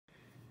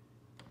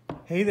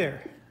Hey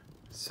there.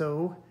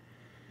 So,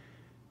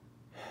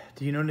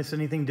 do you notice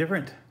anything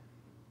different?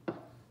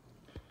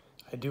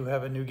 I do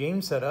have a new game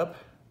set up,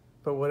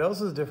 but what else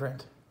is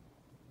different?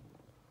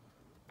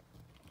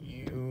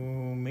 You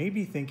may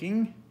be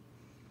thinking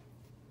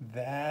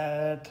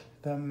that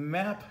the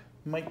map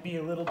might be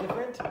a little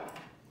different,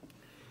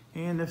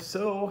 and if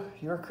so,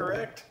 you're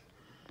correct.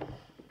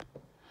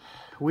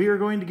 We are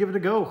going to give it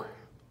a go.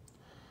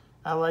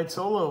 Allied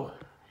Solo.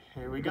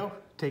 Here we go.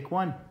 Take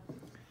one.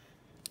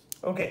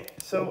 Okay,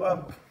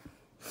 so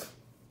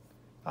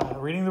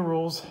reading the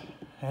rules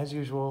as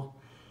usual,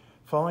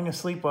 falling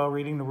asleep while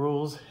reading the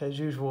rules as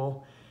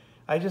usual.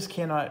 I just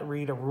cannot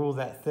read a rule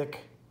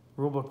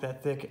book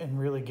that thick and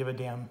really give a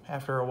damn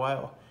after a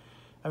while.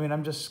 I mean,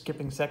 I'm just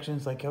skipping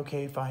sections like,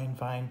 okay,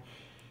 fine.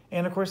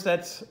 And of course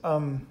that's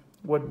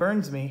what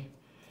burns me.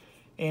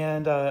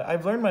 And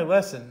I've learned my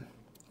lesson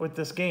with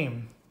this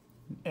game.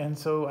 And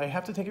so I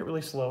have to take it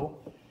really slow.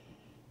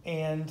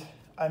 And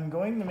I'm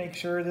going to make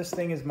sure this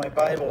thing is my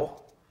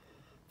Bible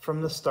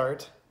from the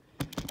start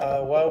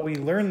while we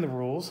learn the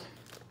rules.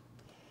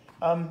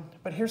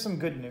 But here's some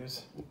good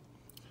news.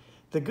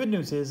 The good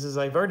news is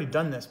I've already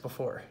done this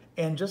before.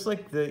 And just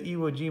like the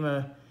Iwo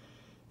Jima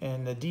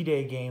and the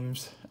D-Day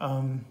games,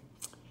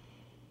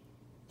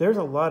 there's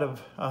a lot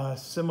of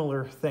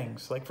similar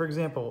things. Like, for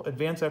example,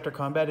 advance after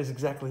combat is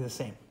exactly the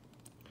same.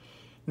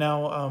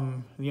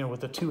 Now, you know, with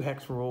the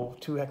 2-hex rule,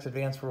 2-hex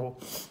advance rule,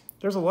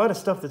 there's a lot of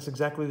stuff that's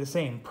exactly the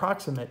same.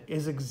 Proximate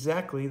is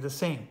exactly the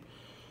same.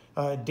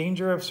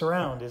 Danger of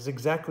surround is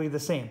exactly the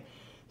same.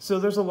 So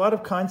there's a lot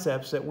of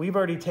concepts that we've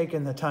already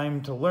taken the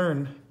time to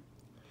learn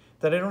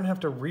that I don't have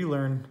to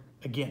relearn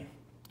again,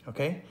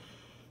 okay?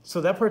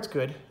 So that part's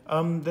good.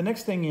 The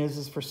next thing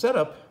is for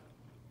setup,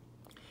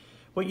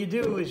 what you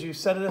do is you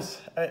set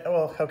this,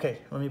 well, okay,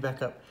 let me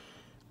back up.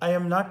 I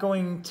am not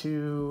going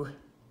to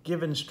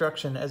give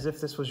instruction as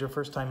if this was your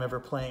first time ever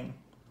playing.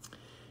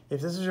 If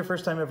this is your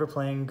first time ever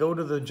playing, go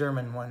to the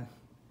German one.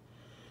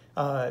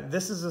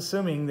 This is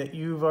assuming that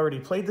you've already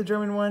played the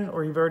German one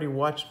or you've already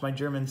watched my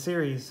German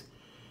series,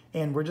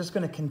 and we're just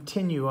going to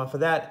continue off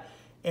of that,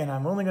 and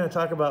I'm only going to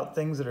talk about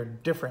things that are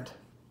different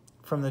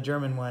from the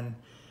German one.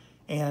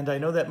 And I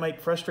know that might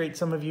frustrate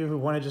some of you who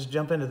want to just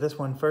jump into this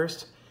one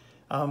first,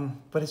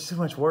 but it's too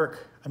much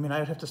work. I mean, I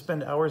would have to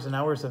spend hours and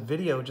hours of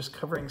video just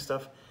covering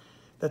stuff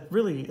that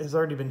really has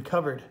already been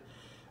covered.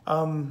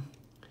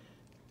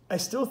 I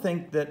still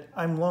think that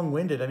I'm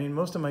long-winded. I mean,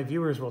 most of my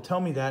viewers will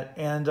tell me that,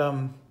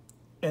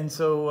 and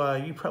so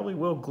you probably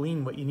will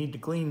glean what you need to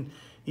glean,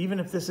 even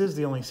if this is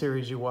the only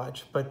series you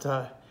watch.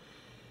 But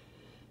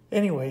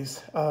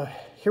anyways,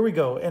 here we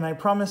go. And I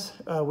promise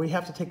we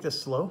have to take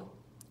this slow.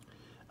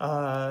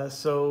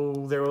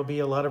 So there will be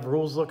a lot of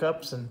rules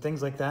lookups and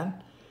things like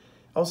that.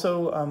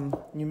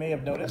 Also, you may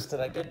have noticed that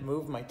I did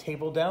move my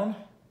table down.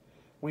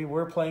 We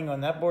were playing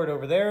on that board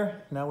over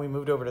there. Now we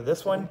moved over to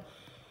this one.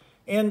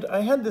 And I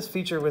had this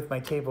feature with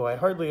my table I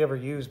hardly ever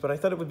use, but I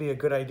thought it would be a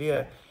good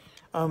idea.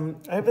 I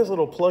have this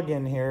little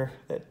plug-in here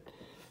that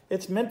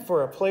it's meant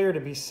for a player to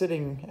be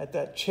sitting at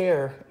that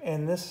chair,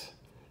 and this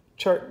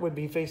chart would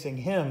be facing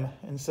him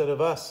instead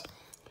of us.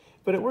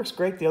 But it works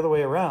great the other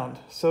way around.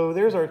 So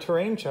there's our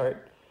terrain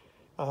chart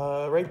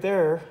right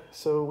there,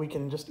 so we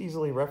can just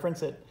easily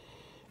reference it.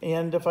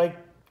 And if I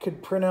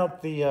could print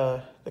out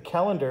the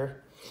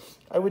calendar,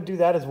 I would do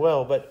that as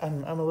well, but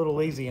I'm a little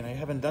lazy and I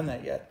haven't done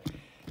that yet.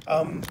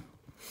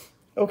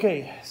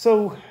 Okay,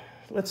 so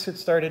let's get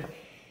started.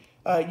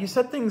 You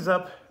set things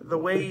up the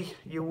way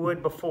you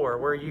would before,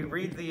 where you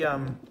read the,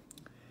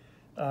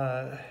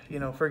 you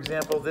know, for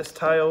example, this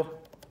tile,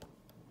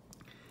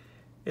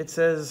 it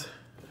says,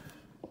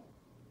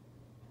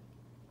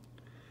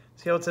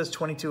 see how it says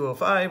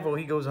 2205? Well,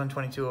 he goes on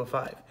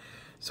 2205.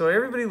 So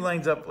everybody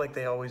lines up like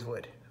they always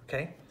would,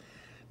 okay?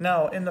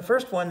 Now, in the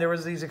first one, there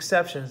was these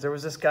exceptions. There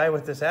was this guy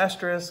with this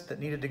asterisk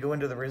that needed to go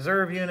into the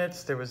reserve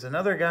units. There was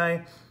another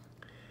guy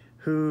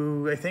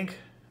who I think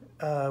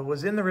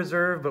was in the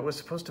reserve but was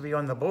supposed to be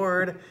on the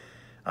board.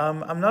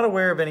 I'm not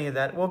aware of any of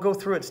that. We'll go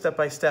through it step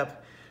by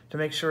step to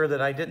make sure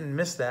that I didn't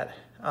miss that.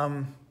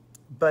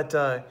 But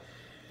the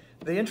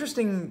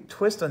interesting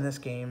twist on this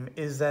game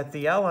is that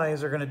the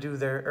Allies are going to do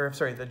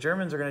the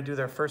Germans are going to do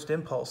their first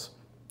impulse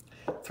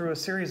through a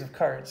series of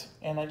cards.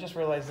 And I just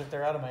realized that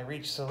they're out of my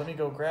reach, so let me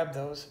go grab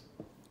those.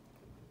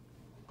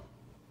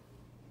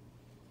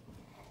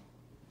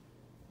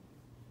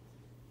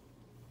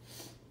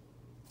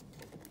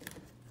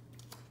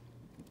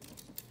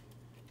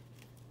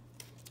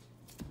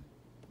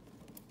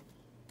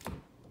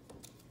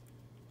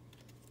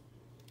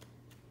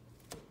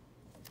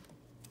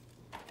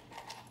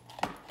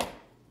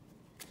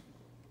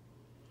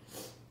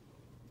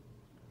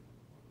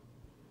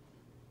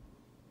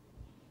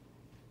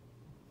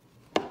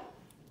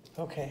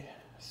 Okay,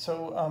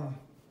 so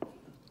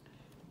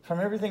from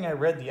everything I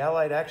read, the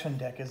Allied action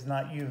deck is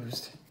not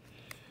used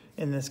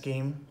in this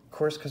game, of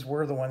course, because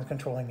we're the ones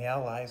controlling the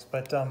Allies,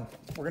 but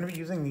we're going to be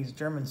using these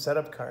German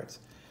setup cards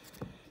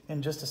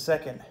in just a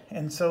second.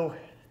 And so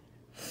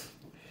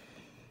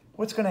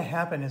what's going to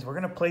happen is we're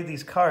going to play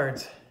these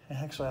cards,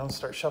 Actually, I'll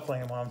start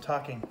shuffling them while I'm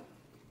talking.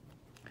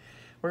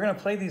 We're going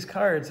to play these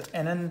cards,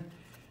 and then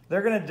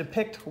they're going to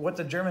depict what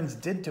the Germans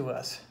did to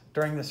us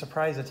during the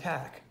surprise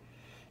attack.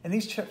 And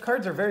these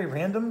cards are very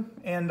random,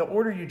 and the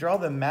order you draw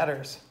them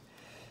matters.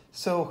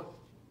 So,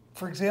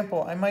 for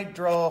example, I might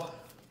draw,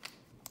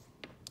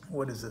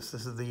 what is this?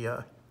 This is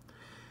the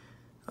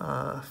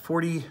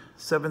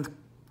 47th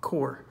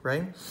Corps,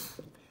 right?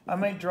 I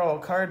might draw a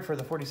card for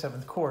the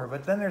 47th Corps,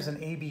 but then there's an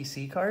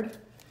ABC card.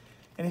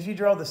 And if you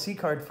draw the C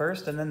card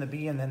first, and then the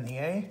B, and then the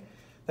A,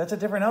 that's a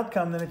different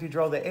outcome than if you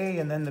draw the A,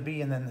 and then the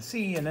B, and then the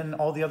C, and then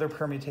all the other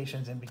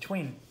permutations in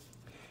between.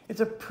 It's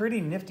a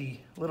pretty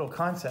nifty little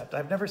concept.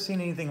 I've never seen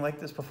anything like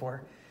this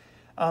before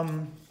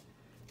in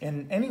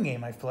any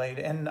game I've played,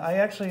 and I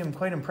actually am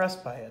quite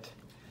impressed by it.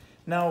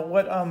 Now,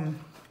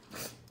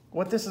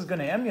 what this is going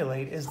to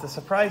emulate is the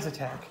surprise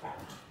attack.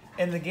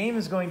 And the game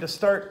is going to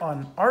start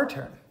on our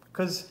turn,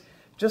 because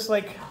just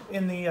like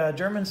in the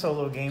German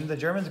solo game, the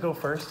Germans go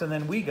first and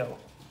then we go.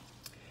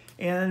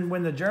 And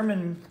when the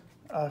German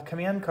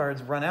command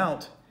cards run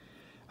out,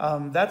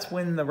 that's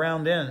when the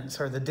round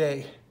ends, or the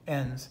day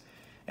ends,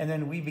 and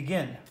then we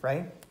begin,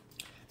 right?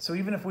 So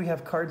even if we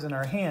have cards in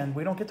our hand,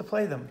 we don't get to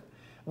play them.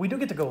 We do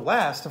get to go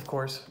last, of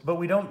course, but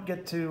we don't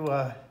get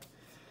to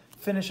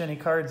finish any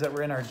cards that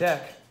were in our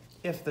deck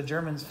if the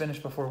Germans finish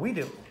before we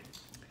do.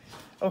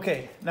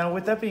 Okay, now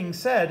with that being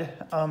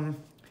said,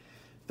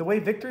 the way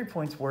victory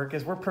points work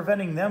is we're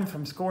preventing them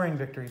from scoring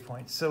victory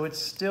points. So it's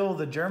still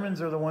the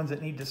Germans are the ones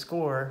that need to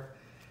score.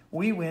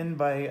 We win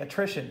by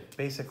attrition,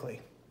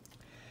 basically.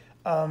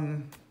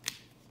 The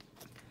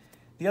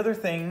other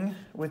thing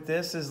with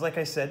this is, like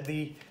I said,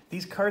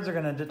 these cards are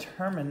going to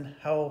determine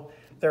how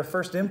their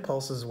first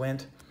impulses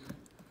went.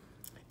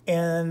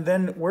 And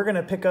then we're going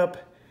to pick up,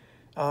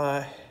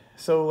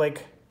 so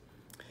like,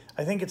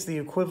 I think it's the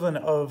equivalent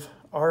of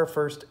our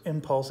first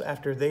impulse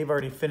after they've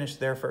already finished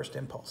their first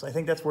impulse. I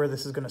think that's where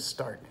this is going to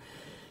start.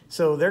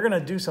 So they're going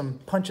to do some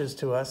punches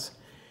to us,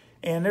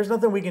 and there's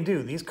nothing we can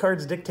do. These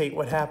cards dictate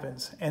what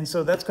happens. And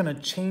so that's going to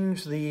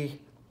change the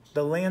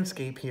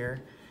landscape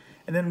here.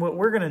 And then what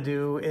we're going to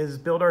do is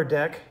build our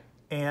deck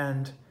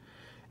and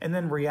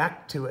then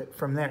react to it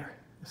from there.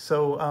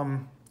 So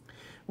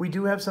we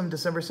do have some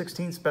December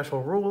 16th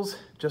special rules,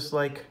 just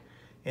like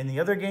in the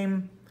other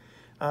game.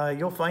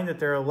 You'll find that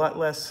they're a lot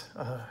less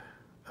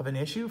of an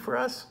issue for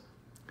us.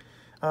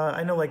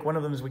 I know, like, one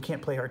of them is we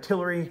can't play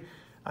artillery.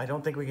 I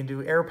don't think we can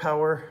do air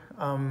power.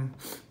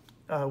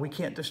 We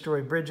can't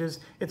destroy bridges.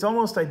 It's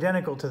almost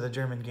identical to the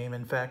German game,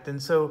 in fact.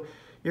 And so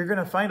you're going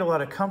to find a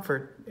lot of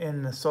comfort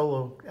in the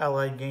solo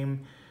Allied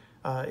game.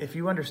 If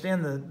you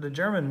understand the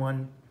German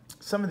one,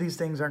 some of these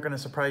things aren't going to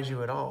surprise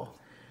you at all.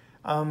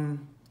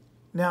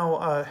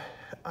 Now,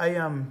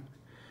 I'm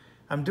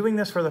doing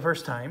this for the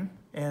first time,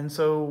 and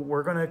so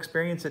we're going to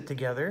experience it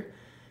together.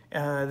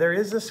 There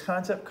is this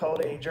concept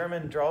called a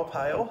German draw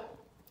pile.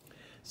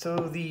 So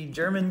the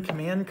German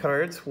command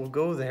cards will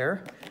go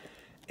there.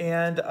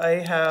 And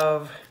I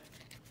have,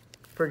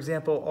 for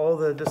example, all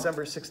the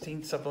December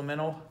 16th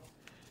supplemental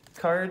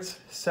cards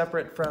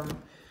separate from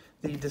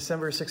the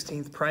December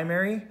 16th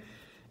primary.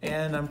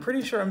 And I'm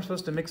pretty sure I'm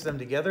supposed to mix them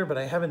together, but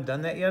I haven't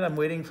done that yet. I'm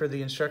waiting for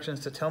the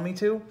instructions to tell me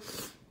to.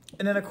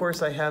 And then, of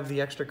course, I have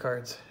the extra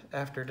cards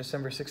after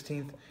December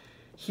 16th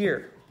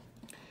here.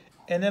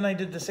 And then I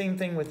did the same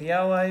thing with the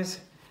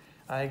Allies.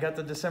 I got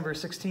the December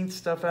 16th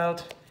stuff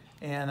out,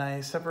 and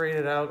I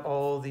separated out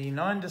all the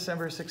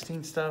non-December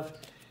 16th stuff.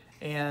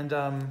 And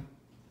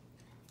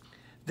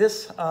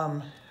this,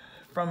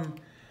 from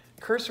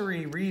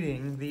cursory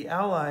reading, the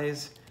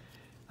Allies,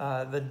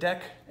 the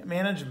deck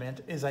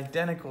management is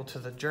identical to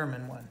the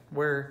German one,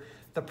 where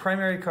the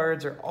primary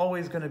cards are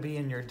always going to be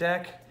in your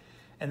deck,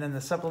 and then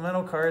the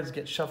supplemental cards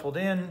get shuffled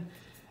in.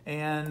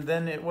 And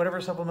then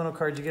whatever supplemental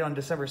cards you get on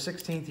December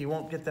 16th, you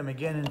won't get them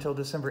again until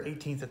December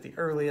 18th at the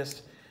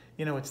earliest.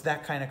 You know, it's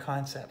that kind of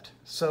concept.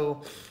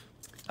 So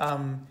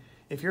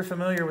if you're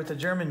familiar with the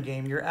German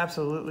game, you're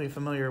absolutely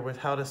familiar with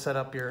how to set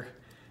up your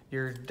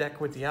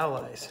deck with the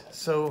Allies.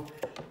 So,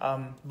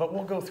 but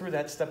we'll go through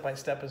that step by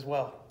step as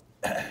well.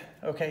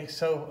 Okay,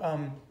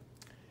 so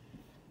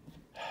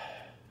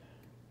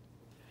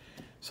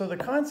the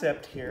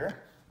concept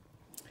here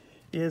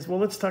is, well,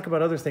 let's talk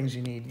about other things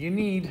you need. You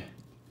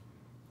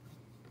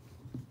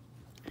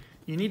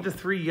need the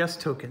 3 yes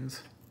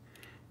tokens.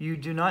 You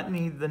do not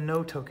need the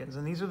no tokens,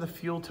 and these are the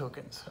fuel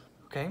tokens,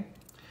 okay?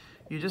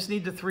 You just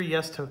need the 3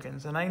 yes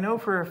tokens, and I know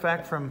for a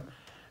fact from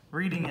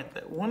reading it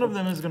that one of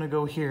them is going to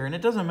go here, and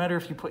it doesn't matter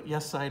if you put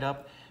yes side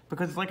up,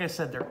 because like I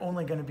said, they're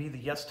only going to be the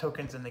yes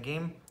tokens in the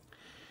game.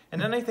 And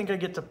then I think I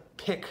get to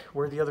pick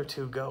where the other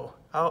 2 go.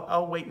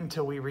 I'll wait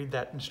until we read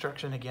that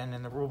instruction again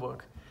in the rule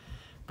book.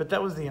 But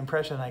that was the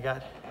impression I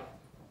got.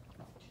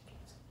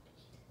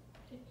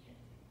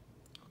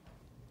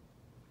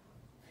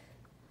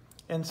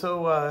 And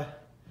so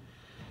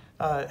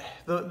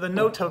the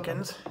no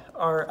tokens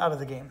are out of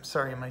the game.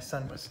 Sorry, my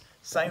son was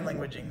sign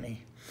languaging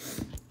me.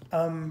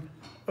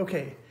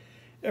 Okay,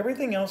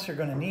 everything else you're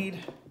going to need.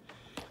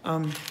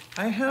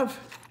 I have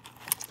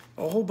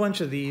a whole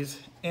bunch of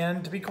these,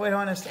 and to be quite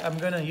honest, I'm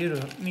going to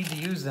need to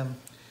use them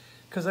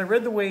because I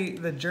read the way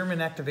the German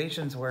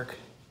activations work,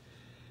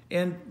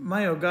 and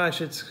my oh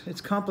gosh,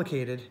 it's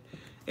complicated,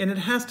 and it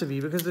has to be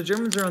because the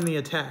Germans are on the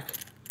attack.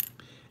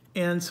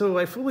 And so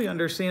I fully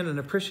understand and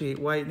appreciate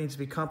why it needs to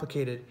be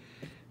complicated.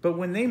 But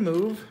when they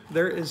move,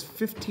 there is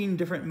 15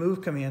 different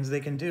move commands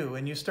they can do.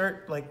 And you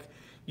start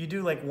you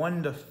do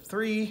 1 to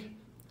 3.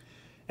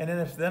 And then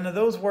if none of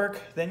those work,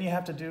 then you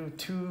have to do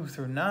 2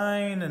 through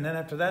 9. And then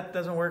after that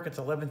doesn't work, it's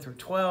 11 through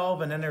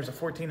 12. And then there's a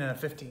 14 and a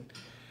 15.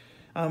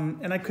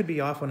 And I could be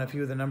off on a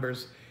few of the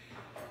numbers.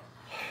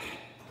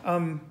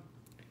 Let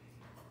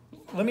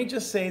me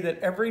just say that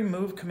every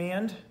move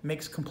command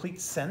makes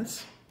complete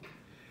sense.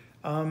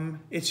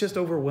 It's just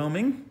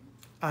overwhelming.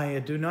 I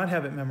do not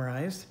have it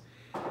memorized.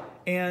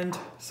 And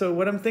so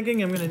what I'm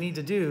thinking I'm going to need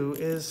to do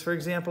is, for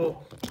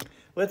example,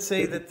 let's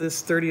say that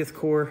this 30th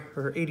core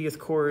or 80th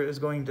core is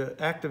going to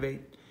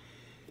activate.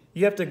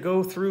 You have to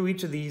go through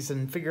each of these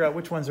and figure out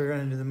which ones are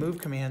going to do the move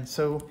command.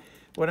 So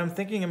what I'm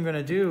thinking I'm going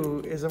to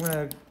do is I'm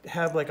going to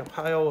have like a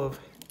pile of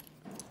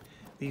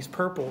these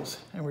purples,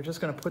 and we're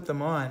just going to put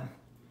them on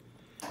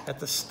at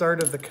the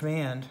start of the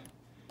command.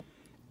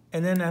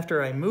 And then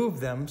after I move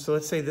them, so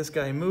let's say this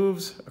guy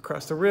moves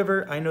across the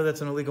river. I know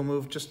that's an illegal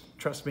move, just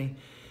trust me.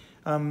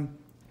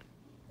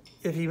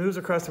 If he moves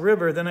across the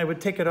river, then I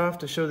would take it off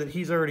to show that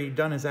he's already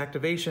done his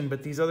activation,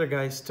 but these other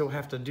guys still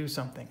have to do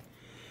something.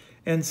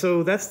 And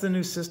so that's the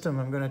new system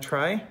I'm going to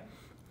try.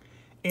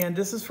 And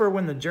this is for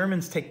when the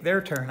Germans take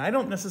their turn. I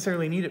don't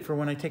necessarily need it for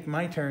when I take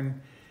my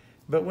turn,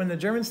 but when the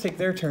Germans take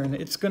their turn,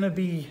 it's going to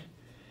be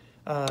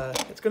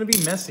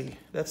messy.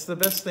 That's the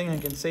best thing I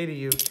can say to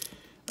you.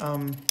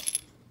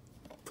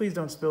 Please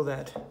don't spill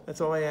that.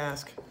 That's all I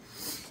ask.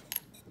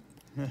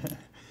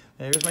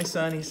 There's my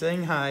son. He's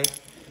saying hi.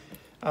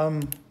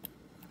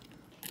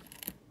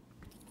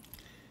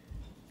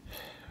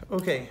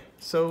 Okay,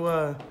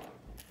 so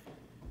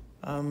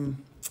I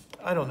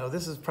don't know.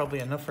 This is probably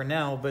enough for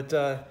now, but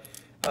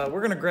we're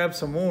going to grab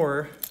some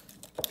more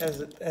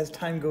as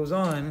time goes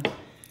on.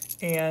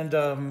 And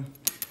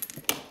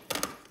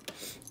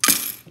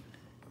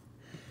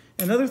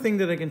another thing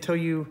that I can tell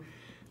you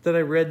that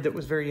I read that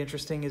was very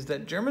interesting is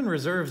that German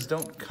reserves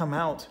don't come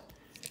out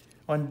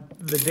on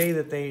the day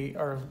that they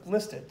are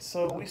listed.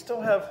 So we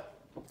still have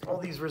all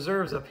these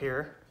reserves up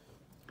here.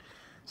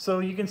 So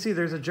you can see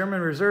there's a German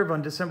reserve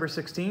on December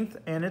 16th,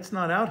 and it's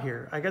not out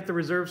here. I got the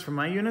reserves for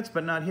my units,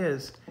 but not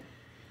his.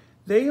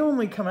 They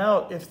only come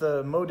out if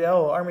the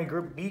Modell Army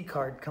Group B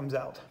card comes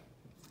out.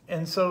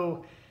 And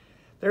so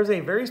there's a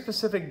very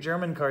specific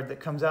German card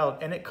that comes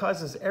out, and it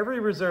causes every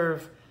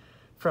reserve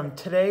from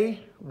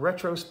today,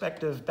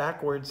 retrospective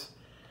backwards,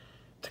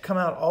 to come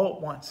out all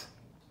at once.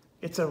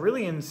 It's a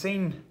really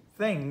insane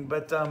thing,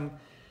 but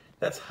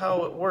that's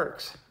how it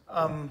works.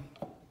 The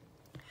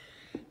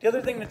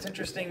other thing that's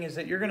interesting is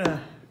that you're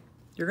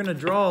gonna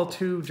draw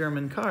 2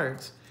 German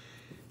cards.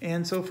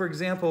 And so, for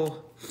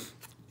example,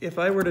 if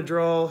I were to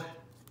draw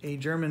a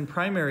German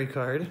primary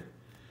card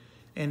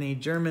and a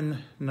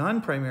German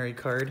non-primary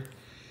card,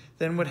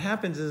 then what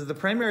happens is the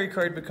primary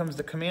card becomes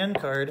the command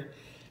card,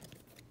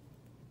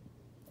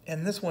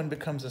 and this one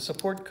becomes a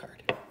support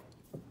card.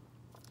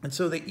 And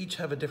so they each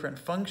have a different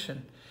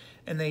function,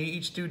 and they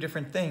each do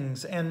different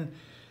things. And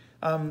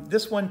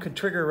this one could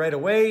trigger right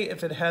away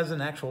if it has an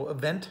actual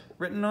event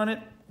written on it.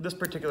 This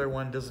particular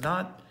one does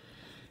not.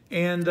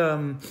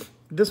 And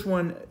this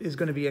one is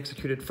going to be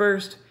executed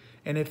first.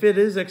 And if it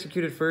is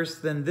executed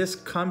first, then this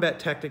combat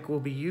tactic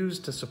will be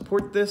used to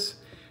support this.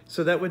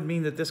 So that would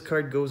mean that this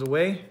card goes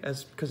away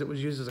because it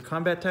was used as a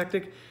combat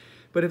tactic.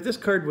 But if this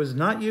card was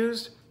not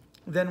used,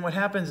 then what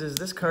happens is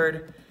this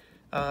card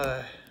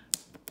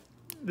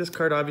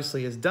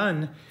obviously is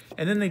done,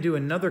 and then they do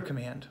another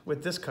command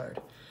with this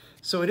card.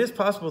 So it is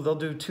possible they'll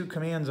do 2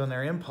 commands on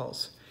their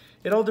impulse.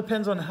 It all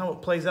depends on how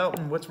it plays out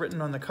and what's written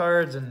on the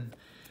cards, and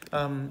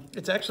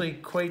it's actually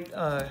quite,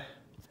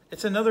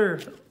 it's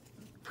another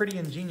pretty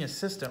ingenious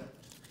system.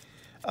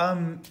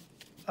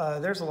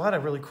 There's a lot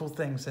of really cool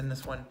things in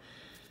this one.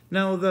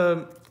 Now,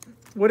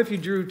 what if you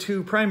drew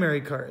 2 primary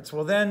cards?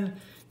 Well,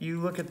 then you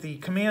look at the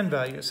command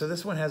value. So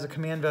this one has a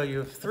command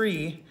value of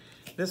 3.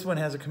 This one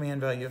has a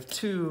command value of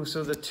 2.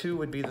 So the 2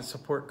 would be the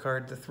support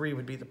card. The 3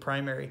 would be the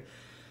primary.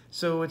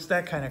 So it's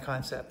that kind of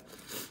concept.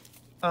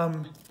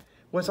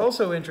 What's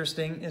also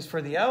interesting is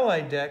for the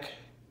Allied deck,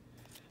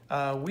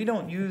 we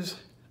don't use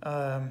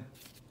command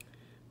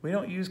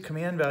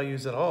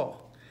values at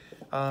all.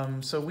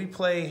 So we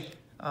play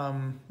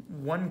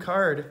 1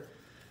 card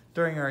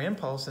during our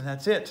impulse, and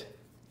that's it.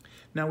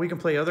 Now we can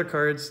play other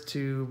cards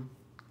to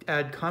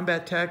add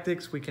combat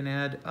tactics. We can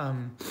add,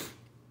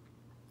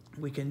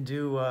 we can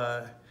do,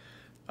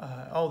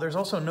 there's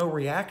also no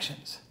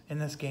reactions in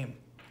this game.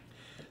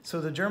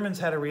 So the Germans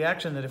had a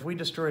reaction that if we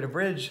destroyed a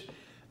bridge,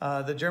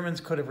 the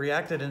Germans could have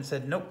reacted and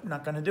said, nope,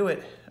 not going to do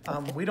it.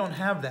 We don't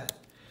have that.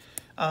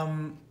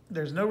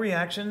 There's no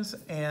reactions,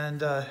 and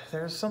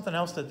there's something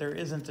else that there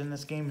isn't in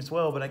this game as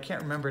well, but I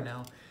can't remember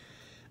now.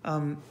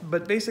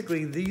 But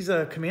basically, these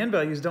command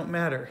values don't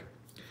matter.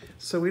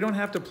 So we don't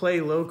have to play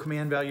low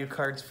command value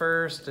cards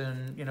first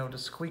and, you know, to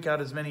squeak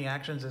out as many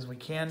actions as we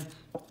can.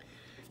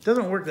 It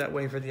doesn't work that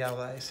way for the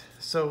allies.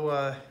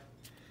 So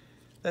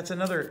that's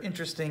another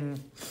interesting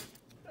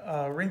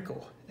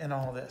wrinkle in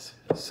all this.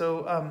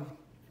 So,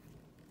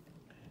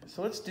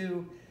 so let's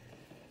do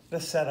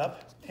the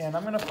setup, and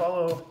I'm going to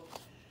follow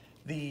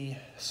the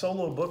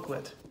solo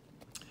booklet.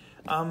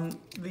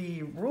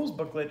 The rules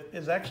booklet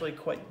is actually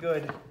quite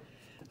good.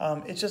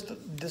 It's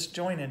just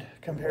disjointed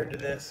compared to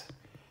this.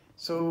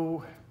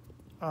 So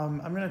I'm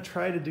going to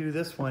try to do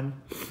this one.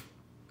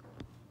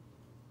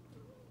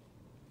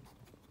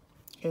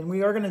 And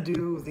we are going to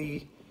do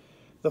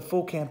the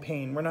full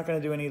campaign. We're not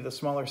going to do any of the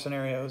smaller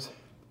scenarios.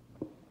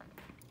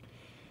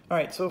 All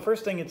right, so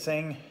first thing it's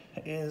saying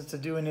is to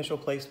do initial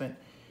placement,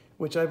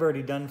 which I've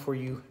already done for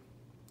you.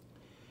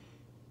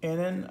 And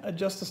then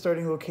adjust the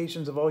starting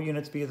locations of all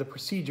units via the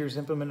procedures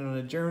implemented on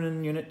the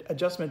German unit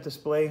adjustment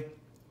display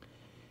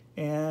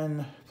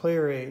and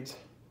player aids.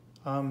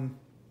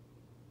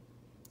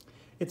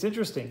 It's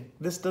interesting.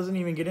 This doesn't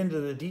even get into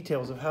the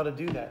details of how to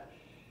do that.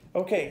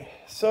 Okay,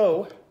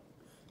 so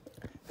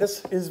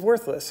this is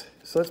worthless.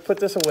 So let's put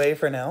this away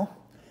for now.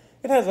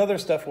 It has other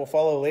stuff we'll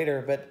follow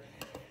later, but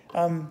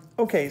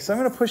okay, so I'm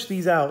going to push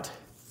these out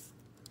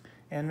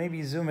and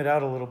maybe zoom it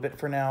out a little bit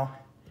for now.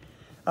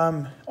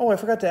 Oh, I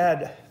forgot to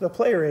add the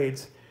player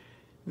aids.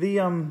 The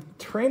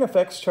terrain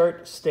effects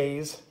chart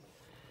stays.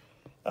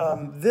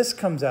 This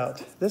comes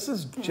out. This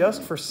is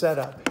just for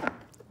setup.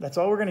 That's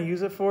all we're going to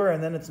use it for,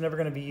 and then it's never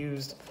going to be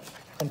used.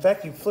 In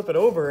fact, you flip it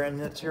over, and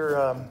it's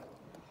your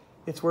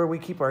it's where we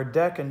keep our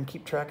deck and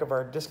keep track of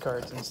our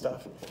discards and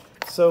stuff.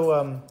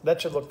 So that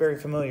should look very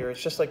familiar.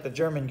 It's just like the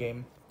German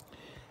game.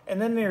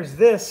 And then there's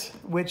this,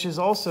 which is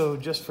also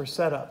just for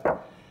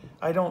setup.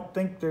 I don't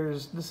think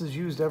this is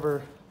used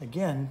ever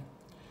again.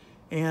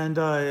 And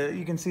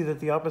you can see that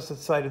the opposite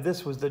side of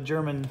this was the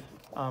German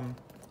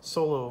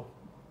solo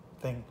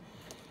thing.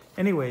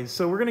 Anyways,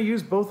 so we're going to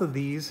use both of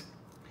these.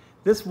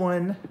 This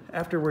one,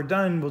 after we're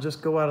done, will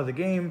just go out of the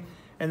game.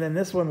 And then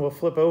this one will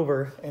flip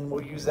over, and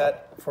we'll use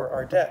that for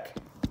our deck.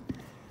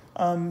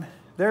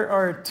 There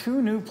are 2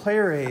 new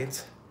player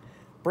aids.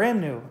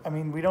 Brand new. I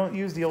mean, we don't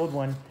use the old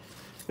one.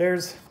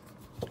 There's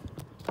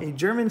a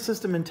German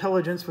system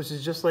intelligence, which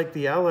is just like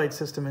the Allied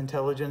system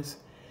intelligence.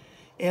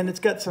 And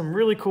it's got some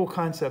really cool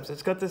concepts.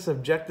 It's got this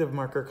objective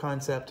marker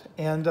concept.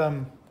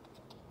 And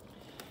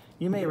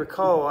you may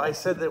recall I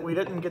said that we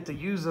didn't get to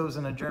use those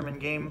in a German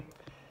game.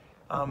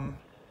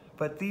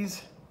 But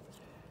these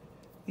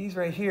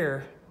right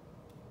here,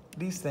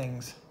 these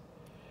things,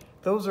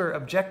 those are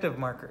objective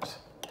markers.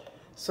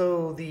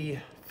 So the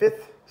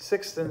 5th,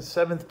 6th, and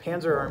 7th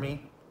Panzer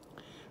Army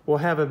will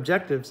have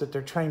objectives that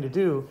they're trying to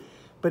do,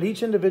 but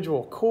each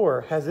individual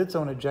corps has its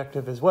own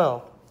objective as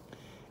well.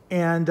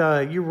 And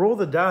you roll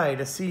the die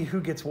to see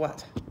who gets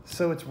what.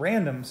 So it's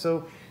random.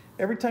 So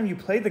every time you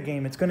play the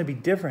game, it's going to be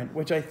different,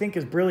 which I think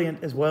is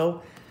brilliant as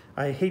well.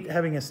 I hate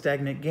having a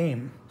stagnant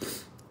game.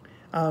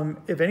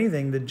 If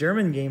anything, the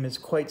German game is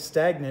quite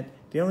stagnant.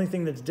 The only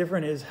thing that's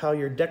different is how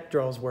your deck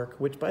draws work,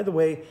 which, by the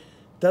way,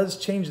 does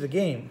change the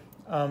game,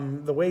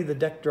 the way the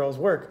deck draws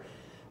work.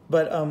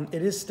 But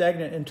it is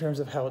stagnant in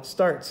terms of how it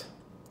starts.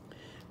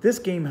 This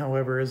game,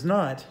 however, is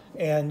not.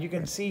 And you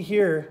can see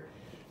here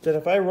that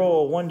if I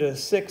roll 1 to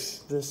 6,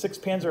 the 6th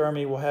Panzer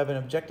Army will have an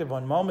objective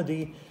on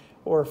Malmedy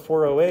or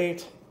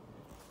 408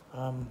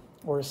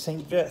 or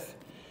St. Vith.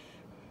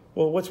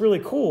 Well, what's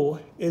really cool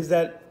is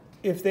that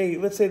if they,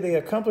 let's say they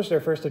accomplish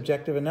their first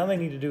objective and now they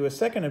need to do a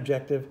second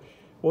objective,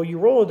 well, you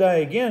roll a die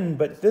again,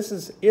 but this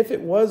is, if it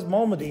was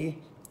Malmedy,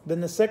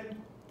 then the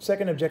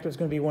second objective is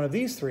going to be one of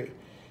these 3.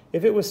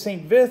 If it was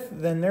St. Vith,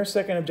 then their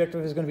second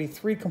objective is going to be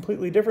 3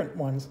 completely different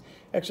ones.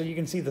 Actually, you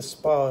can see the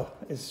spa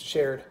is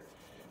shared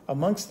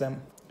amongst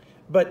them.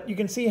 But you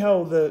can see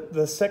how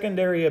the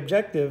secondary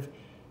objective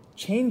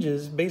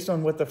changes based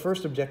on what the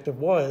first objective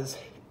was.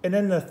 And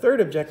then the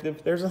third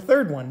objective, there's a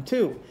third one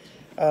too,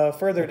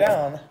 further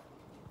down.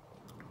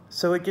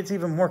 So it gets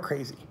even more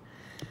crazy.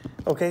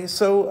 Okay,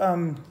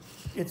 so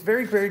it's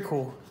very, very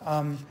cool.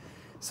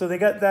 So they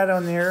got that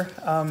on there.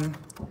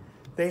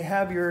 They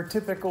have your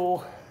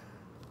typical,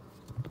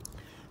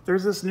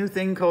 there's this new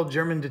thing called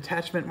German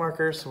detachment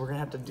markers, so we're gonna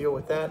have to deal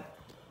with that.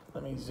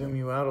 Let me zoom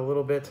you out a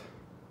little bit.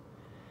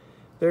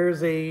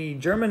 There's a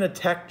German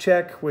attack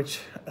check,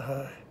 which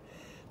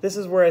this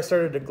is where I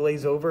started to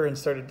glaze over and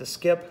started to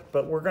skip,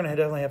 but we're gonna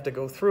definitely have to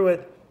go through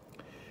it.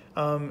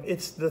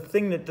 It's the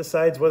thing that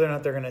decides whether or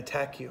not they're gonna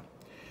attack you.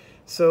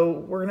 So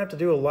we're gonna have to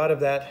do a lot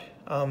of that.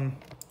 And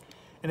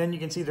then you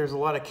can see there's a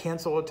lot of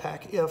cancel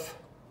attack if.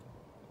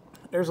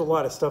 There's a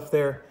lot of stuff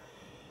there.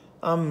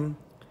 You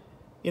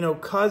know,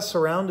 cause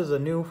surround is a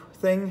new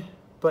thing,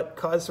 but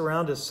cause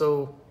surround is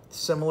so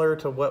similar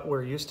to what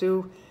we're used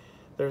to.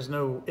 There's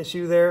no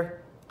issue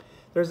there.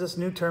 There's this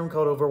new term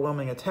called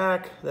overwhelming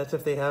attack. That's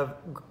if they have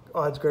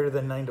odds greater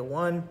than 9 to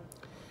 1.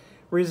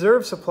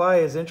 Reserve supply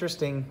is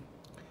interesting.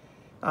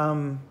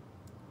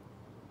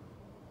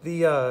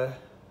 The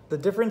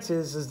difference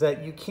is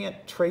that you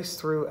can't trace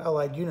through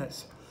allied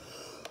units.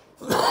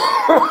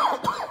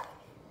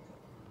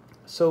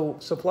 So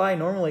supply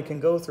normally can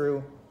go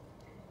through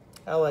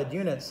allied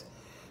units,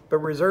 but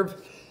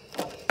reserve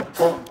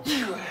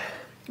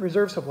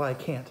supply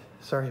can't.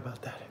 Sorry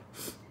about that.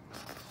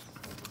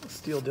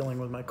 Still dealing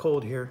with my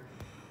cold here.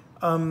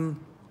 And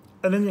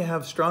then you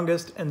have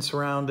strongest and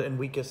surround and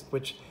weakest,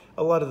 which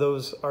a lot of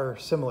those are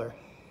similar.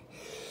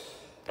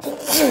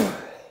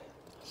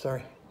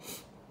 Sorry.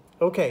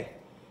 Okay.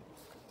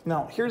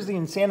 Now, here's the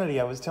insanity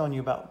I was telling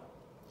you about.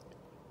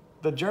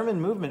 The German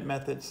movement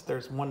methods,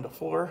 there's 1 to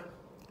 4,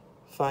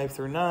 5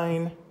 through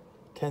 9,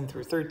 10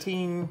 through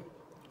 13,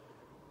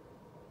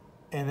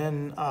 and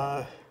then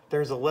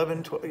there's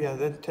 11, 12, yeah,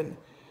 then 10.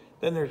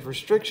 Then there's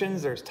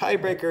restrictions, there's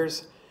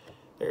tiebreakers,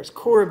 there's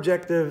core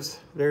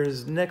objectives,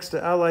 there's next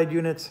to allied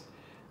units,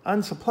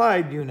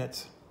 unsupplied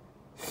units.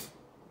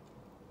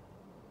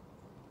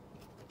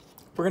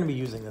 We're going to be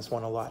using this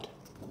one a lot.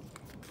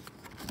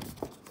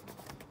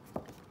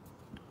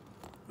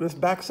 This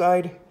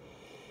backside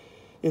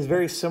is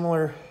very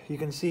similar. You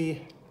can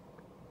see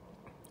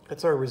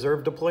that's our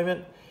reserve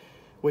deployment,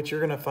 which you're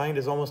going to find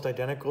is almost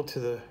identical to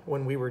the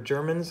when we were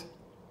Germans.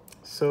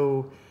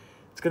 So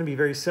it's going to be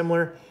very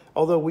similar.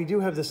 Although we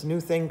do have this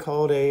new thing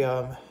called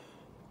a,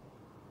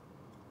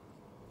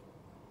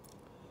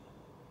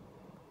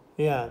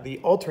 the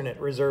alternate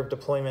reserve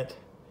deployment.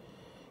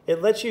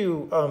 It lets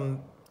you,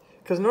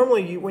 because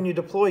normally when you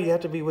deploy, you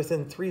have to be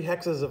within 3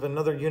 hexes of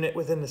another unit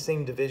within the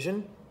same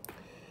division.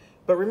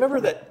 But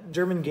remember that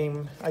German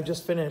game I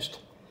just finished?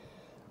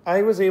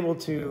 I was able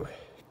to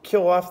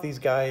kill off these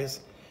guys,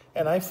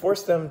 and I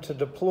forced them to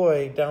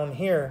deploy down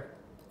here,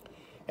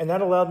 and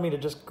that allowed me to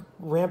just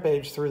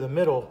rampage through the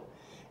middle.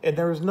 And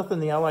there was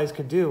nothing the Allies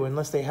could do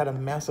unless they had a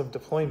massive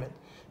deployment,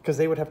 because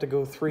they would have to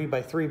go 3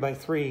 by 3 by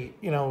 3,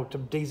 you know, to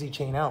daisy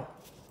chain out.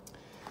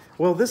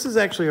 Well, this is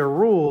actually a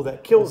rule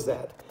that kills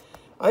that.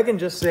 I can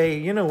just say,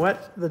 you know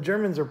what, the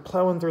Germans are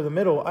plowing through the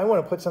middle. I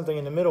want to put something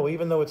in the middle,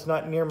 even though it's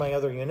not near my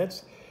other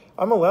units.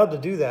 I'm allowed to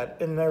do that,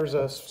 and there's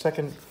a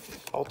second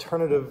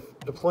alternative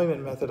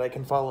deployment method I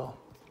can follow.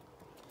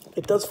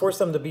 It does force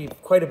them to be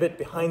quite a bit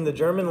behind the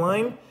German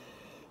line.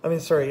 I mean,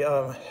 sorry,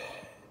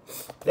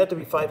 they have to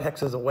be 5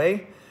 hexes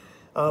away.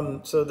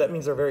 So that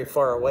means they're very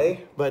far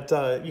away, but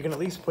you can at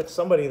least put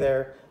somebody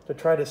there to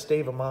try to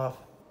stave them off.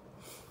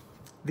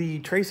 The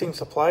tracing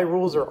supply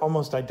rules are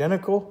almost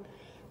identical,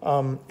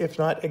 if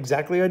not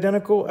exactly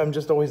identical. I'm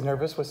just always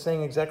nervous with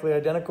saying exactly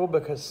identical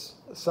because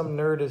some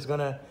nerd is going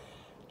to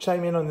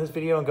chime in on this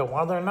video and go,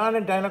 well, they're not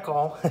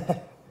identical.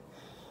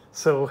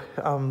 So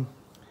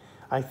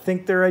I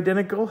think they're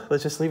identical.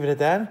 Let's just leave it at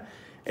that.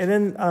 And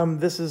then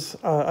this is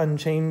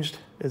unchanged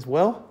as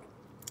well.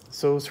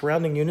 So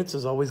surrounding units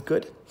is always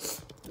good.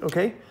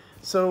 Okay,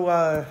 so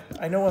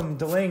I know I'm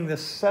delaying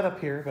this setup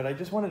here, but I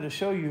just wanted to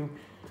show you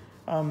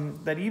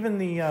that even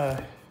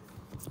the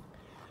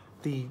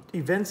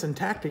events and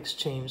tactics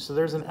change. So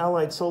there's an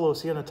Allied solo,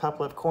 see on the top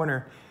left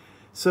corner.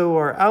 So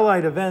our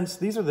Allied events,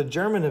 these are the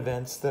German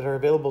events that are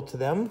available to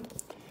them.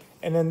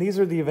 And then these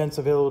are the events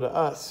available to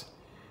us.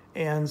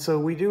 And so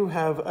we do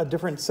have a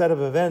different set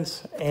of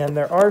events, and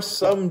there are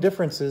some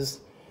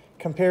differences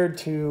compared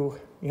to,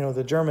 you know,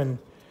 the German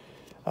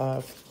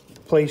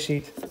play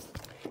sheet.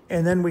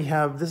 And then we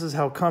have, this is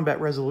how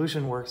combat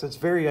resolution works. It's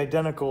very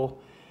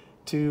identical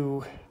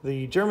to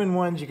the German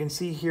ones. You can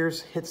see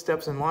here's hit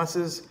steps and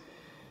losses.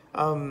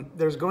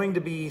 There's going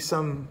to be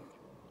some,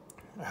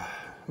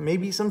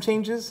 maybe some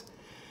changes.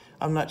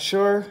 I'm not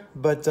sure,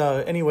 but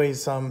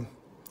anyways, we're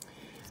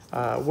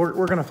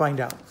going to find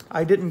out.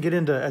 I didn't get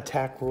into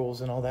attack rules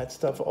and all that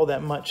stuff all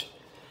that much.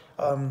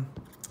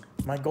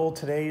 My goal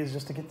today is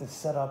just to get this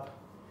set up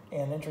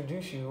and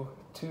introduce you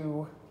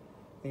to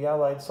the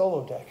Allied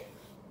solo deck.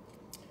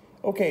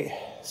 Okay,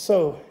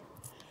 so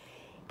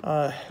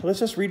let's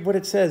just read what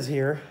it says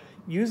here.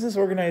 Use this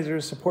organizer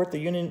to support the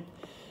unit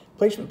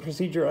placement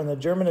procedure on the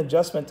German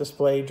adjustment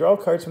display. Draw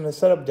cards from the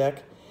setup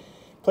deck.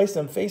 Place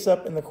them face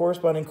up in the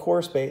corresponding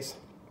core space.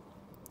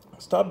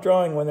 Stop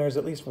drawing when there's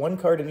at least 1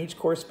 card in each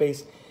core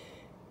space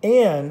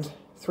and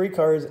 3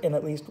 cards in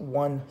at least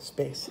 1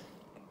 space.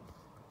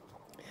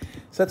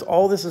 So that's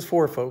all this is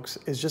for, folks,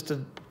 is just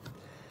to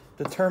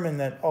determine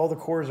that all the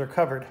cores are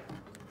covered.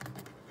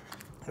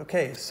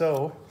 Okay,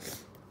 so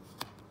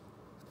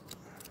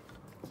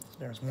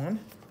there's 1.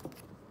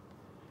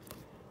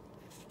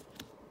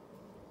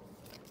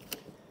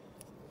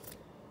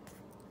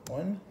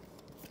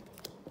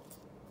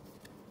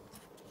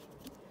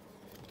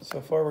 So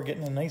far we're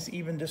getting a nice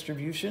even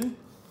distribution.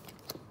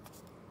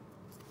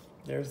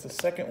 There's the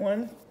second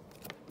one.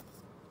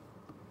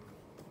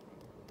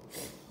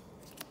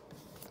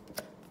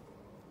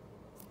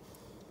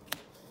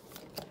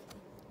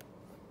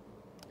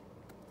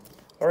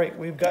 All right,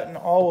 we've gotten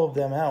all of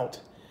them out.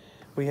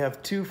 We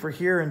have 2 for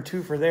here and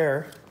 2 for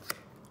there.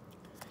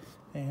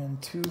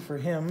 And 2 for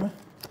him.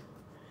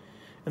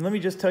 And let me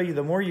just tell you,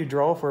 the more you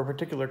draw for a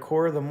particular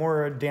core, the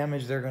more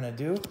damage they're going to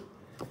do.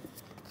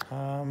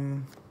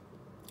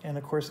 And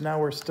of course, now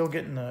we're still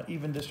getting an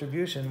even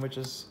distribution, which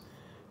is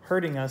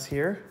hurting us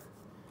here.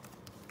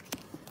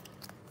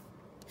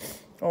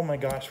 Oh my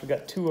gosh, we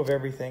got 2 of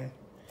everything.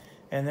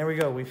 And there we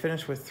go. We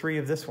finished with 3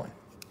 of this one.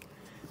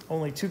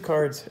 Only 2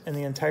 cards in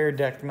the entire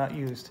deck not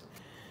used.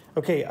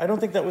 Okay, I don't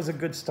think that was a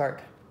good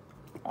start.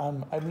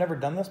 I've never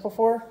done this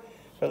before,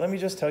 but let me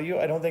just tell you,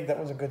 I don't think that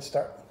was a good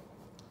start.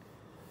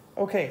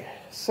 Okay,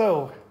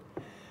 so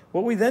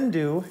what we then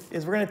do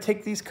is we're going to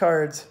take these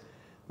cards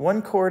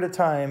 1 core at a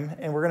time,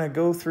 and we're going to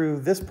go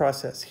through this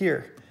process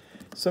here.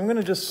 So I'm going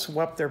to just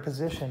swap their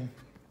position.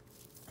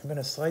 I'm going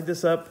to slide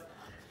this up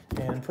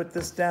and put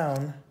this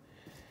down,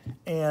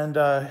 and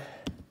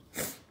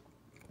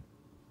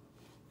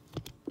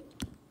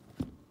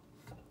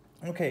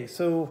okay,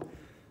 so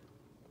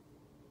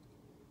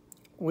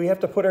we have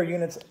to put our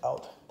units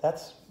out.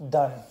 That's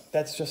done.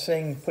 That's just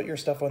saying put your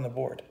stuff on the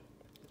board.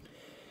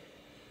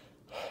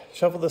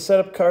 Shuffle the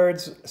setup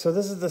cards. So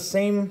this is the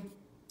same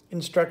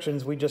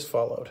instructions we just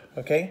followed,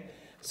 okay?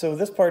 So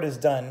this part is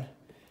done.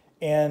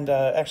 And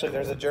actually,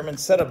 there's a German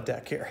setup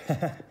deck here.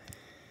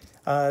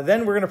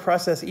 Then we're going to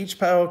process each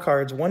pile of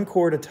cards 1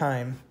 core at a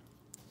time.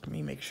 Let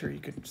me make sure you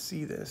can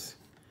see this.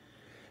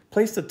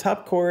 Place the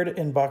top card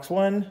in box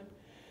 1,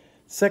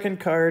 second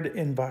card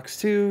in box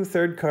 2,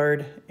 third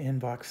card in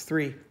box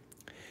 3. And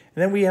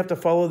then we have to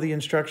follow the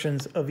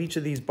instructions of each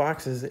of these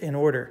boxes in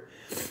order.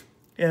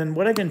 And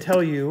what I can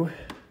tell you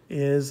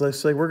is, let's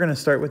say we're going to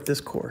start with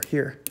this core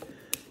here,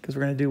 because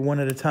we're going to do 1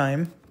 at a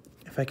time.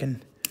 If I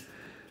can,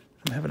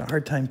 I'm having a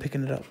hard time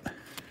picking it up.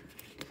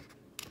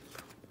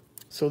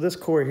 So this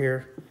core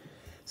here,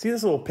 see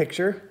this little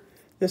picture?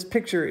 This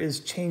picture is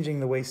changing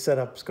the way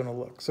setup's going to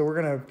look. So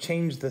we're going to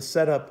change the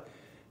setup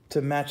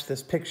to match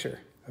this picture,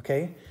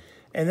 okay?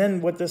 And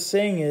then what this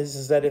saying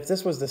is that if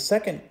this was the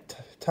second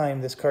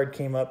time this card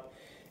came up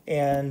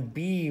and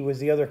B was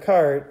the other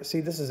card, see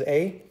this is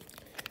A,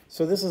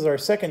 so this is our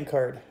second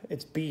card,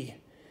 it's B.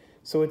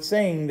 So it's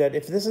saying that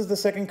if this is the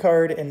second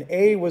card and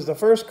A was the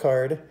first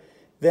card,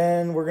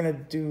 then we're going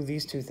to do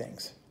these 2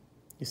 things.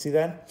 You see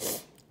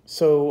that?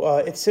 So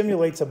it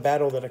simulates a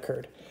battle that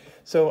occurred.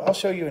 So I'll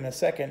show you in a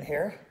second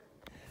here.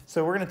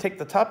 So we're going to take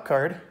the top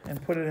card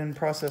and put it in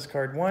process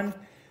card 1,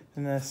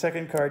 and the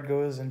second card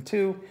goes in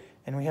 2,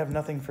 and we have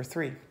nothing for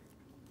 3.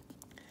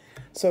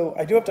 So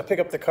I do have to pick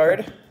up the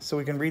card so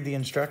we can read the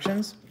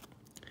instructions,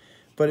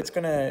 but it's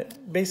going to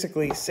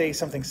basically say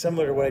something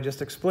similar to what I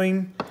just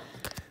explained.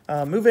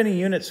 Move any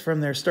units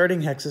from their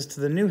starting hexes to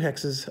the new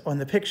hexes on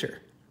the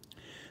picture.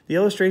 The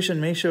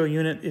illustration may show a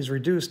unit is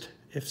reduced.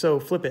 If so,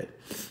 flip it.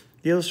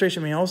 The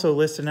illustration may also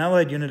list an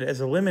allied unit as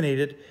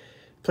eliminated.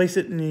 Place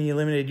it in the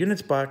eliminated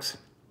units box,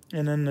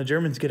 and then the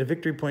Germans get a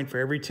victory point for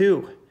every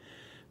 2.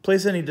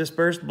 Place any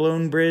dispersed,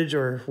 blown bridge,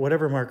 or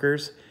whatever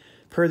markers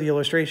per the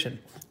illustration.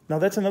 Now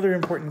that's another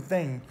important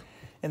thing.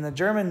 In the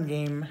German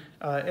game,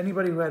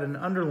 anybody who had an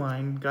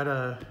underline got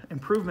a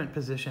improvement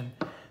position.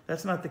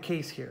 That's not the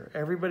case here.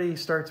 Everybody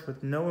starts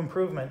with no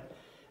improvement,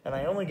 and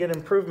I only get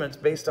improvements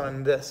based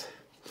on this.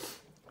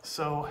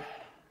 So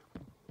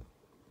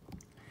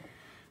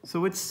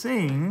it's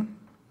saying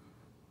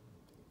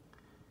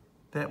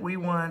that we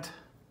want,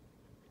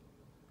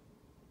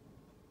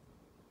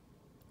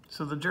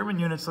 so the German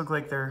units look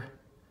like they're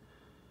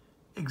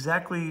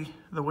exactly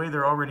the way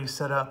they're already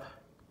set up.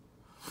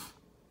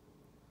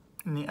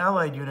 And the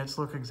Allied units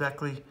look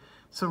exactly,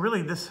 so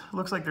really this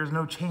looks like there's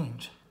no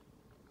change.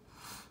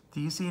 Do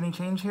you see any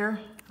change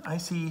here? I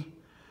see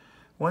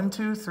 1,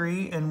 2,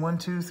 3, and 1,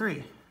 2,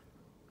 3.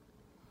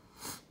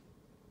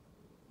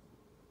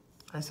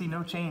 I see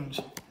no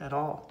change at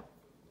all.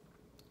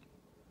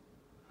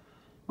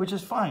 Which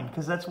is fine,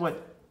 because that's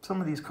what some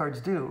of these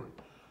cards do.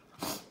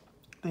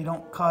 They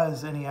don't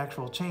cause any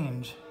actual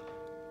change.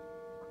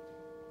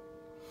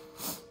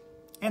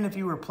 And if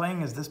you were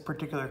playing as this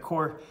particular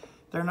core,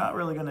 they're not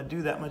really going to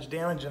do that much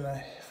damage in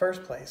the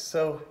first place.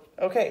 So,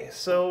 okay,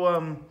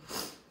 so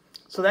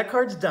that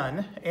card's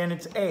done, and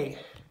it's A.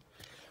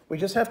 We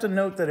just have to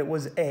note that it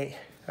was A,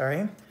 all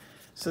right?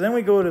 So then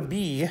we go to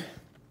B,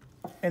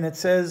 and it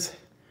says,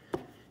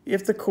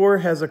 if the core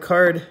has a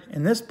card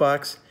in this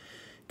box,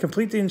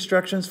 complete the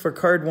instructions for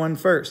card 1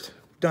 first.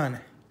 Done.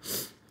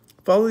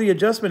 Follow the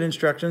adjustment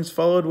instructions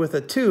followed with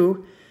a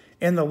 2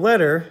 and the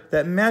letter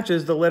that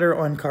matches the letter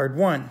on card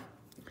 1.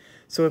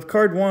 So if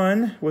card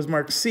 1 was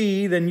marked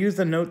C, then use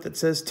the note that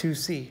says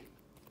 2C.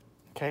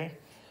 Okay?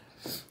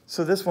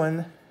 So this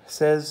one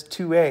says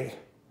 2A,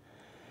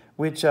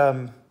 which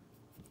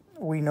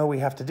we know we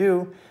have to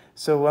do.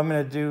 So I'm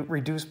going to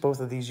reduce both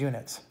of these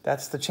units.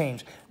 That's the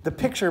change. The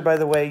picture, by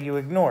the way, you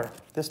ignore.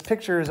 This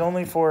picture is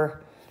only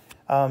for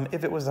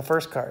if it was the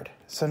first card.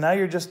 So now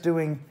you're just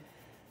doing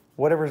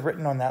whatever's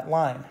written on that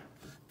line.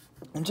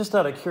 And just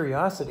out of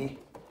curiosity,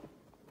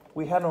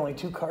 we had only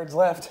 2 cards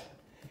left.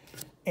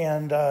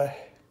 And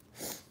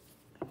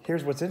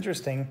here's what's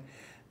interesting.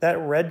 That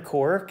red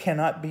core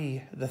cannot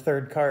be the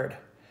third card.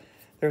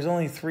 There's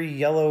only 3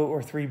 yellow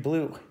or 3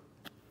 blue.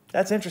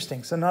 That's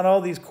interesting. So not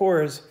all these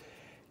cores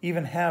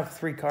even have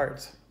 3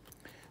 cards.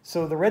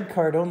 So the red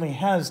card only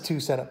has 2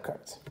 setup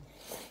cards.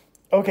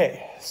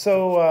 Okay,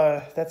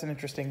 so that's an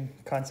interesting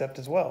concept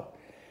as well.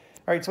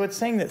 All right, so it's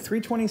saying that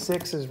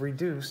 326 is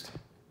reduced.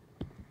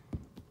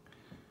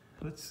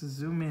 Let's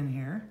zoom in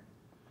here.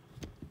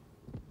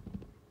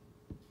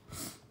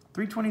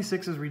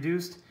 326 is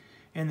reduced,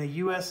 and the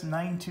US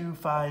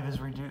 925 is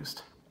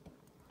reduced.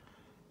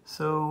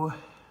 So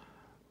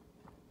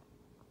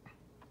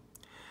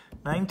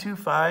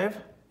 925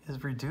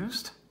 is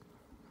reduced,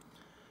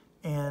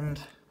 and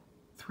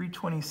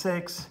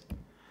 326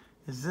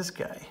 is this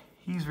guy.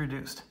 He's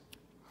reduced,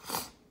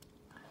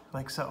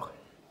 like so.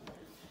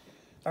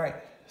 All right,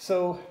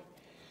 so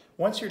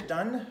once you're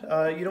done,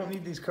 you don't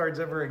need these cards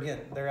ever again.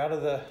 They're out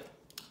of the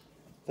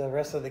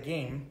rest of the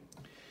game,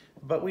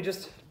 but we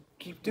just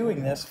keep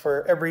doing this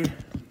for every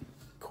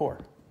core.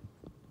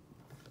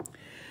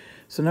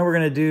 So now we're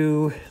going to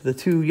do the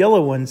two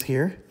yellow ones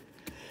here.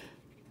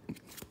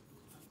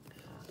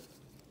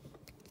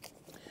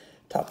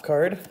 Top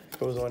card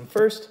goes on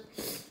first.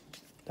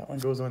 That one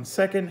goes on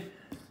second.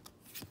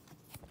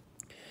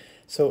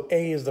 So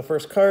A is the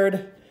first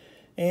card.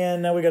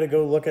 And now we got to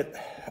go look at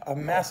a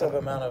massive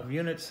amount of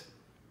units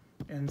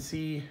and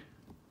see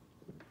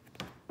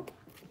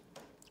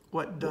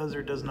what does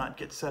or does not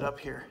get set up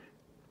here.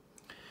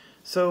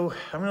 So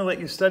I'm going to let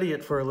you study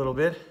it for a little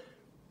bit.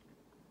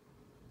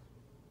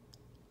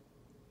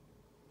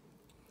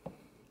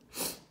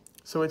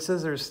 So it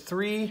says there's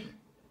three,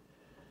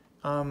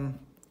 I'm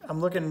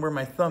looking where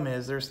my thumb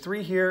is. There's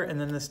three here, and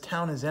then this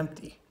town is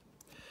empty.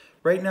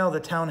 Right now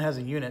the town has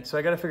a unit, so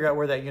I got to figure out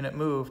where that unit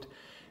moved.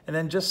 And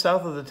then just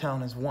south of the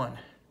town is one.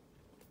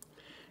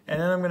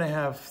 And then I'm going to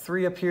have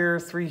three up here,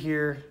 three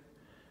here,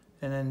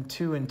 and then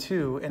 2 and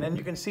 2. And then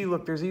you can see,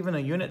 look, there's even a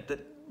unit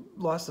that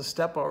lost a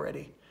step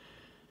already.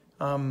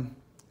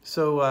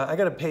 So I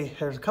got to pay,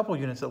 there's a couple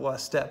units that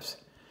lost steps.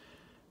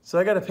 So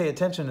I got to pay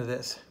attention to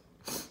this.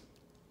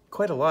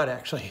 Quite a lot,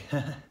 actually.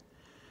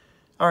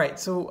 All right,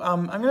 so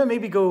I'm going to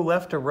maybe go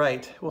left to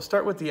right. We'll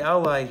start with the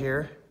ally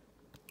here.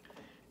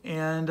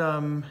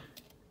 And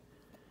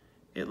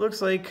it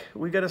looks like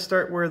we got to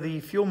start where the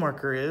fuel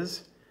marker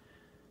is.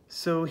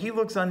 So he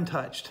looks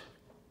untouched.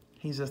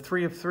 He's a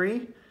 3 of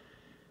 3,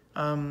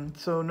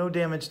 so no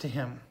damage to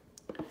him.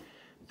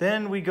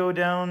 Then we go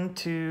down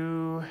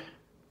to,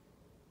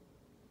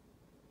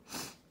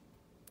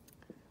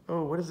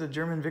 oh, what does the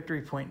German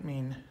victory point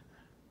mean?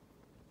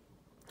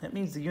 That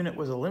means the unit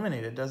was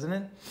eliminated, doesn't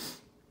it?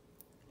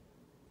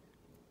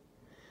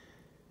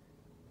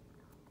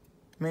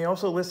 May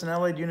also list an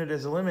allied unit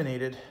as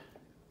eliminated.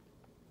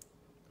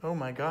 Oh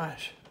my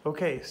gosh.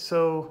 Okay,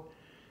 so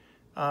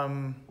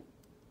it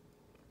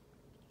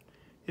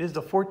is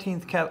the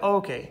 14th cap. Oh,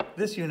 okay,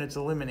 this unit's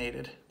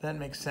eliminated. That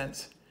makes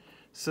sense.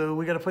 So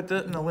we got to put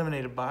that in the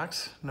eliminated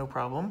box, no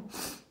problem.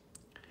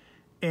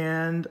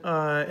 And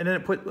then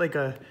it put like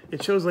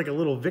it shows like a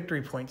little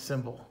victory point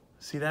symbol.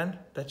 See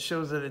that? That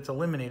shows that it's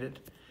eliminated.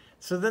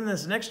 So then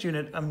this next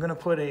unit, I'm going to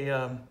put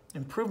a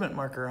improvement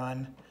marker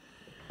on.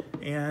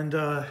 And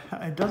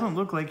it doesn't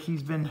look like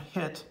he's been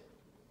hit.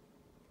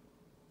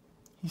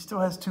 He still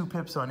has 2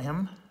 pips on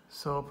him.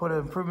 So I'll put an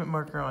improvement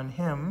marker on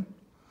him.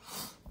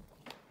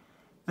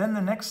 Then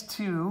the next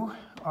 2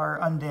 are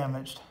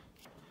undamaged.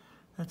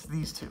 That's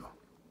these 2.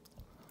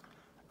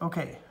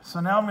 Okay,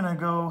 so now I'm going to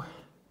go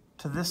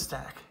to this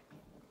stack.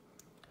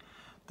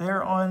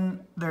 They're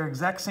on their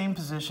exact same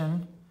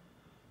position.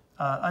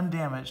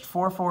 Undamaged,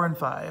 4, 4, and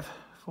 5.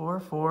 4,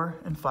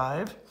 4, and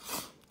 5.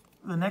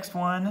 The next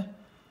one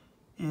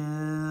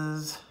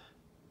is,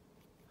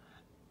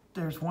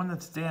 there's one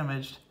that's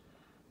damaged.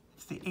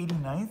 It's the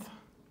 89th.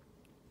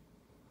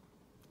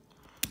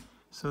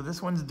 So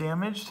this one's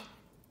damaged,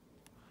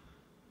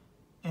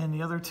 and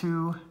the other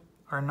 2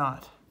 are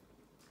not.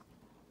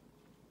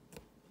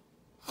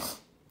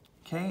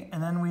 Okay,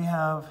 and then we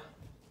have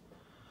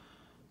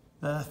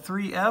the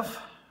 3F.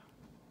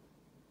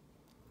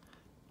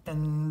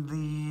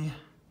 And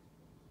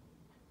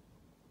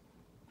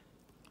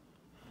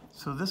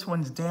so this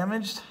one's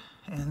damaged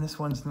and this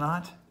one's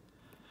not,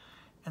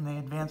 and they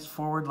advanced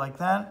forward like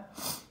that.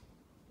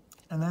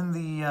 And then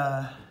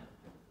the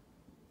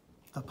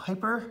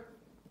Piper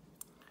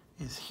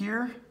is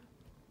here,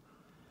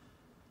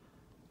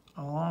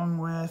 along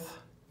with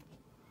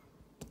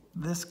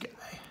this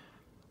guy,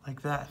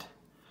 like that.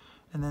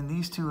 And then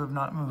these 2 have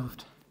not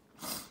moved.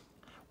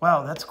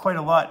 Wow, that's quite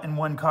a lot in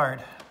one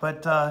card.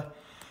 But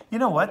you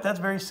know what? That's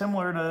very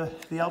similar to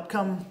the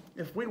outcome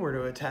if we were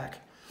to attack.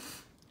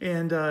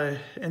 And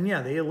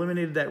yeah, they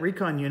eliminated that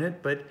recon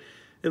unit, but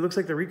it looks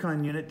like the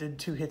recon unit did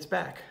 2 hits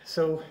back.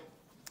 So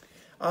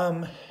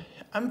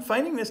I'm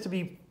finding this to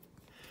be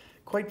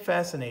quite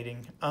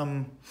fascinating.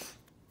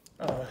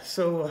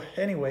 So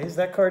anyways,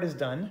 that card is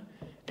done,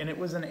 and it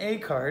was an A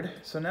card.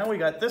 So now we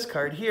got this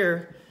card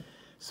here.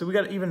 So we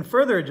got even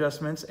further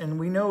adjustments, and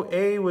we know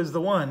A was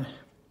the one.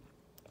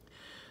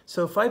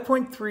 So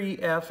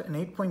 5.3F and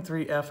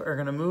 8.3F are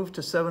going to move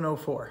to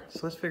 704. So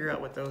let's figure out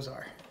what those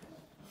are.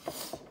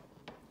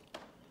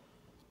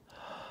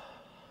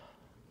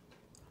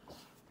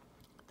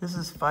 This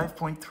is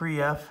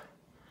 5.3F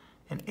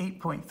and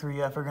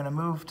 8.3F are going to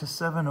move to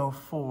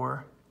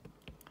 704,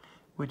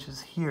 which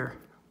is here.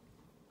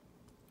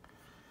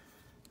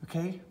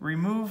 Okay,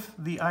 remove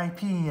the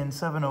IP in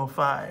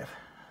 705.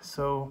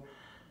 So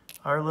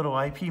our little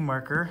IP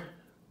marker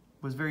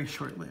was very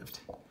short-lived.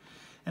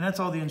 And that's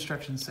all the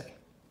instructions say.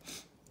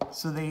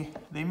 So they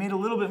made a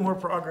little bit more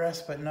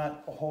progress, but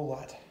not a whole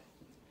lot.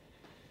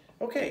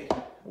 Okay,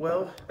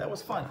 well, that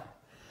was fun.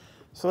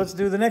 So let's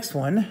do the next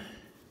one.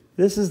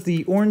 This is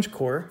the orange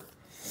core.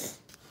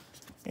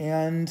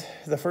 And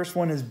the first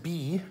one is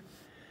B.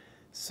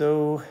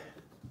 So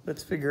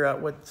let's figure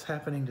out what's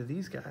happening to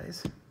these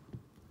guys.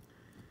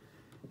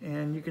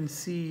 And you can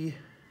see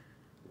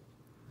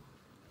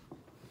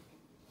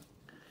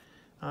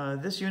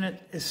this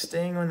unit is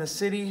staying on the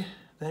city.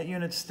 That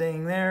unit's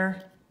staying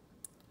there.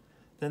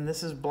 Then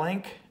this is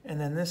blank. And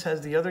then this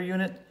has the other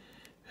unit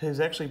who's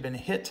actually been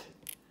hit.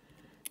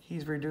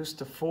 He's reduced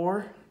to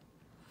 4.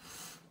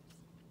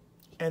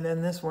 And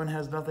then this one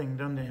has nothing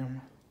done to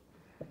him.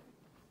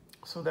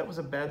 So that was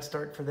a bad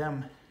start for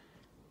them.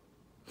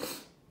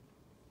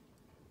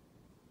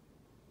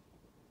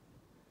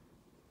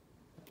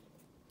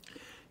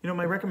 You know,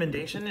 my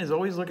recommendation is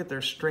always look at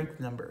their strength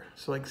number.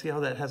 So like, see how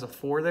that has a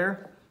 4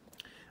 there?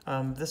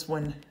 This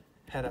one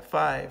had a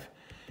 5.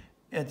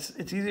 It's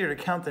easier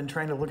to count than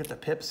trying to look at the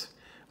pips.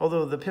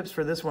 Although the pips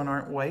for this one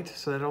aren't white,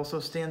 so that also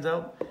stands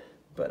out.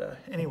 But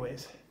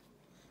anyways,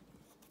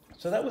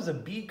 so that was a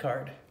B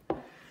card.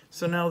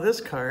 So now this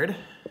card,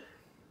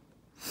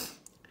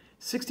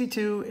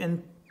 62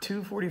 and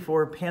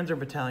 244 Panzer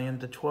Battalion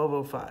to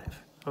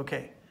 1205.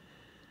 Okay,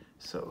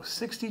 so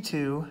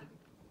 62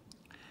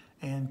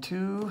 and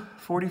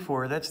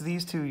 244, that's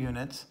these two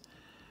units,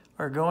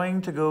 are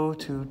going to go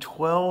to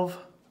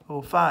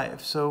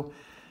 1205. So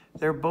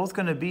they're both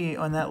going to be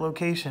on that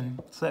location.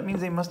 So that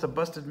means they must have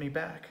busted me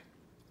back.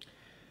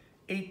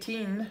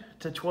 18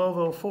 to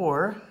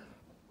 1204,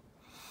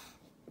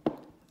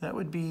 that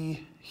would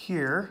be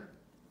here.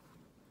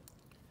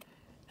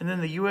 And then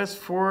the US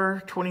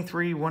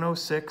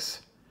 423-106,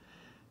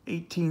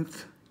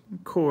 18th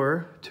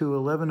Corps to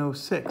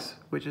 1106,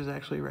 which is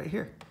actually right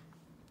here.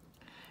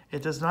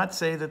 It does not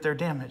say that they're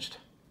damaged.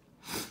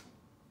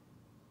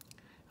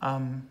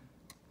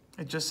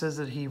 It just says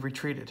that he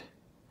retreated.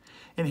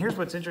 And here's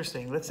what's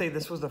interesting. Let's say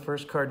this was the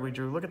first card we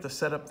drew. Look at the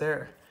setup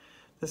there.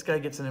 This guy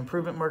gets an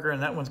improvement marker,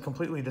 and that one's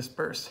completely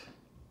dispersed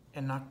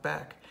and knocked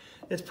back.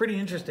 It's pretty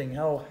interesting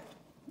how,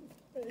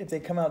 if they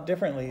come out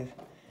differently,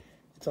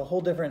 it's a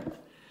whole different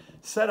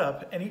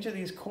setup, and each of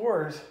these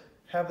cores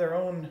have their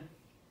own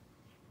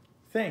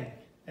thing.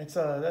 That's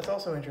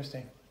also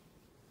interesting.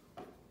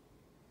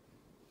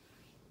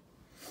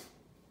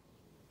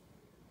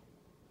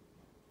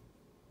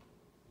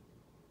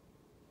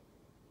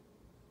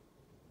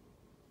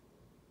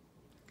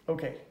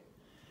 Okay,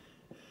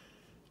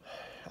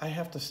 I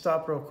have to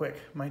stop real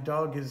quick. My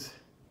dog is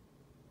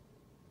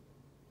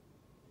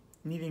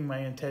needing my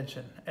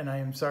attention, and I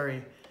am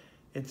sorry.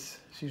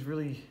 She's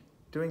really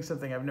doing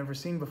something I've never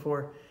seen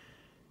before,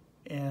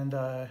 and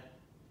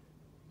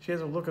she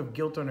has a look of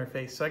guilt on her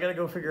face. So I gotta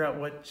go figure out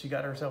what she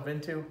got herself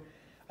into.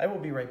 I will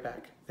be right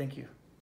back. Thank you.